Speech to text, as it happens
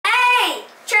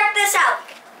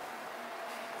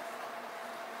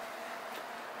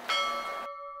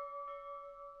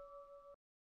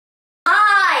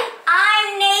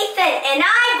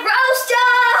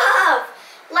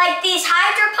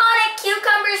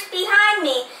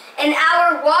in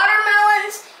our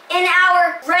watermelons, in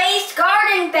our raised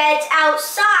garden beds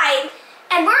outside,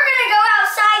 and we're gonna go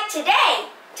outside today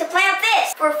to plant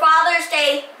this. For Father's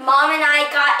Day, Mom and I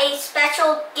got a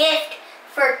special gift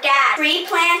for Dad.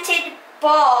 Pre-planted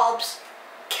bulbs,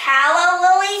 Calla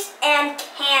Lillies and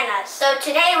Cannas. So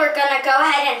today we're gonna go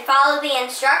ahead and follow the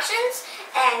instructions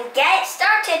and get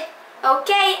started.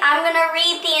 Okay, I'm gonna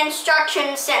read the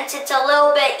instructions since it's a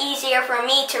little bit easier for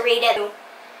me to read it.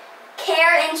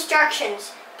 Care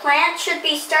instructions. Plants should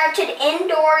be started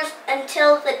indoors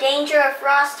until the danger of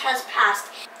frost has passed.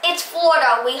 It's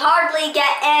Florida, we hardly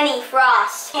get any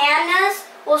frost. Cannas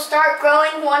will start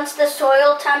growing once the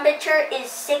soil temperature is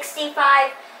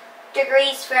 65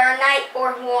 degrees Fahrenheit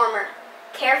or warmer.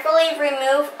 Carefully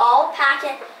remove all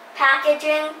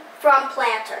packaging from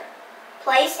planter.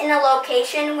 Place in a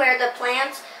location where the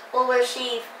plants will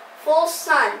receive full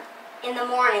sun in the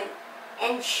morning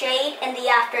and shade in the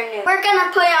afternoon. We're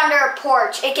gonna put it under a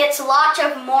porch. It gets lots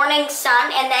of morning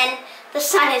sun and then the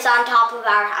sun is on top of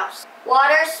our house.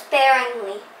 Water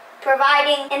sparingly,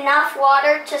 providing enough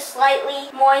water to slightly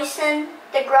moisten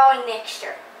the growing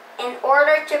mixture. In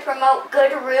order to promote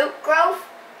good root growth,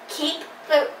 keep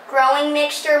the growing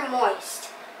mixture moist,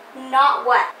 not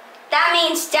wet. That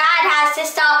means Dad has to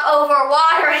stop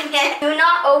overwatering it. Do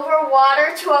not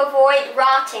overwater to avoid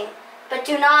rotting, but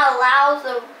do not allow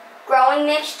the growing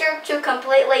mixture to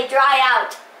completely dry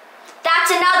out.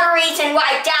 That's another reason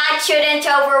why Dad shouldn't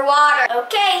overwater.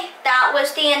 Okay, that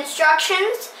was the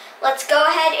instructions. Let's go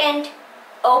ahead and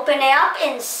open it up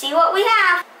and see what we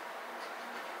have.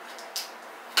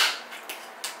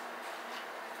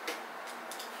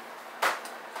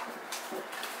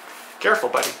 Careful,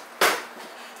 buddy.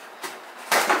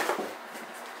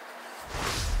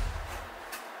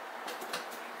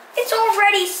 It's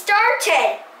already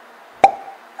started.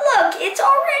 Look, it's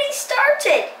already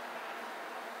started.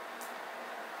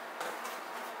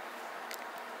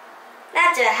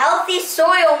 That's a healthy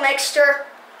soil mixture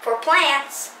for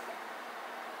plants.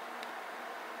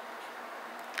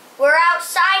 We're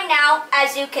outside now,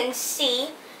 as you can see,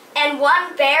 and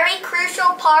one very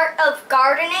crucial part of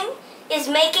gardening is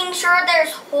making sure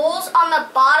there's holes on the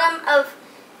bottom of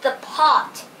the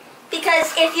pot.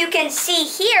 Because if you can see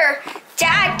here,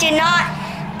 Dad did not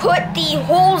put the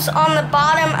holes on the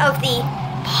bottom of the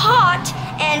pot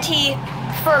and he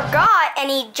forgot and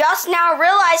he just now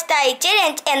realized that he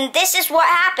didn't, and this is what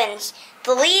happens.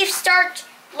 The leaves start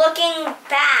looking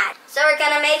bad. So we're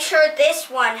gonna make sure this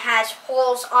one has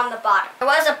holes on the bottom. There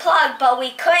was a plug, but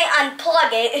we couldn't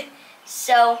unplug it.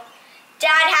 So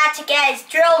Dad had to get his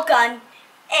drill gun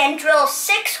and drill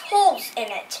 6 holes in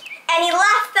it. And he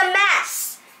left the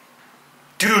mess.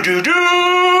 Do-do-do!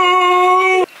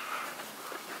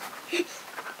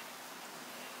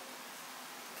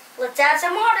 Let's add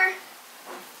some water.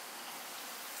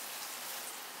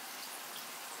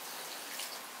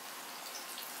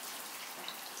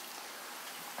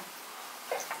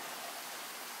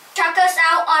 Check us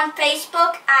out on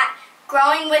Facebook at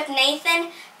Growing with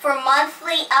Nathan for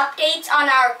monthly updates on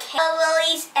our Calla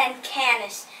Lillies and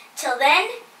Cannas. Till then,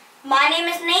 my name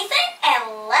is Nathan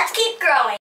and let's keep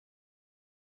growing.